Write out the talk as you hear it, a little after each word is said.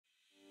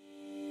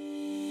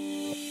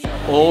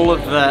all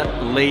of the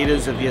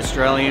leaders of the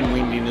Australian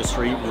wind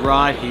industry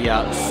right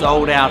here,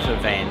 sold out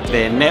event.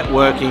 They're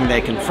networking,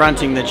 they're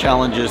confronting the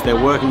challenges,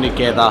 they're working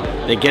together,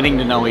 they're getting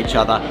to know each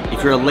other.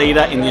 If you're a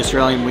leader in the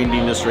Australian wind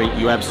industry,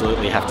 you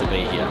absolutely have to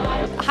be here.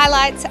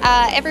 Highlights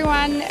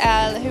everyone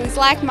who is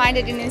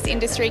like-minded in this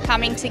industry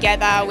coming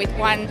together with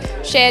one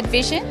shared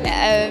vision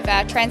of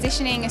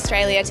transitioning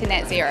Australia to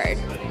net zero.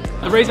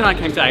 The reason I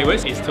came to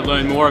AWES is to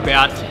learn more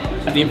about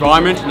the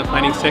environment and the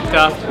planning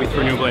sector with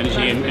renewable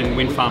energy and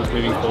wind farms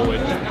moving forward.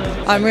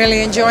 I'm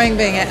really enjoying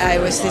being at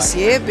AWES this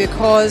year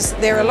because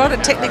there are a lot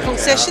of technical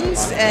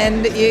sessions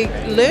and you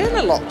learn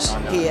a lot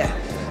here.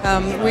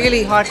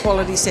 Really high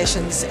quality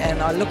sessions,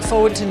 and I look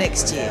forward to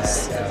next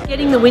year's.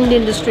 Getting the wind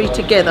industry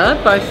together,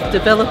 both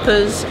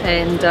developers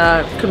and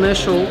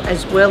commercial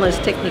as well as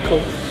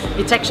technical,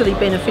 it's actually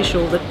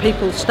beneficial that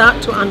people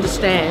start to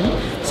understand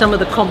some of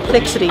the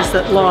complexities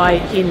that lie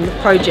in the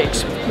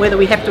projects, whether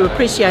we have to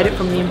appreciate it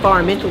from the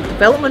environmental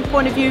development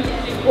point of view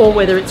or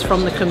whether it's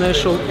from the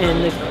commercial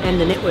and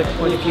the network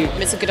point of view.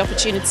 It's a good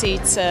opportunity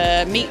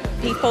to meet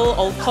people,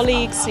 old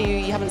colleagues who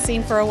you haven't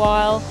seen for a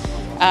while.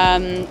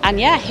 And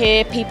yeah,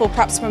 hear people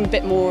perhaps from a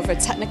bit more of a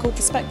technical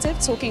perspective,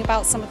 talking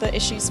about some of the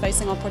issues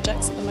facing our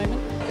projects at the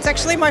moment. It's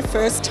actually my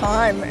first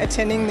time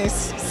attending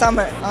this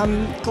summit.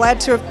 I'm glad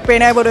to have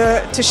been able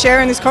to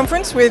share in this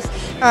conference with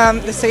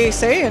the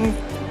CEC, and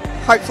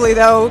hopefully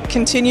they'll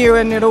continue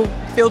and it'll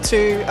build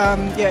to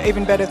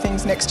even better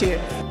things next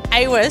year.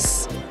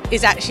 AWES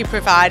is actually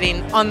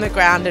providing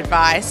on-the-ground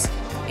advice.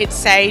 It's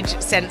sage,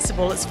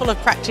 sensible, it's full of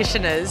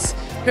practitioners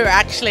who are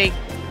actually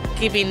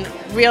giving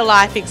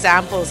real-life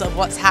examples of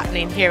what's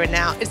happening here and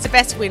now. It's the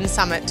best wind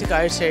summit to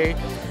go to,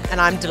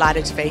 and I'm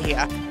delighted to be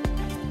here.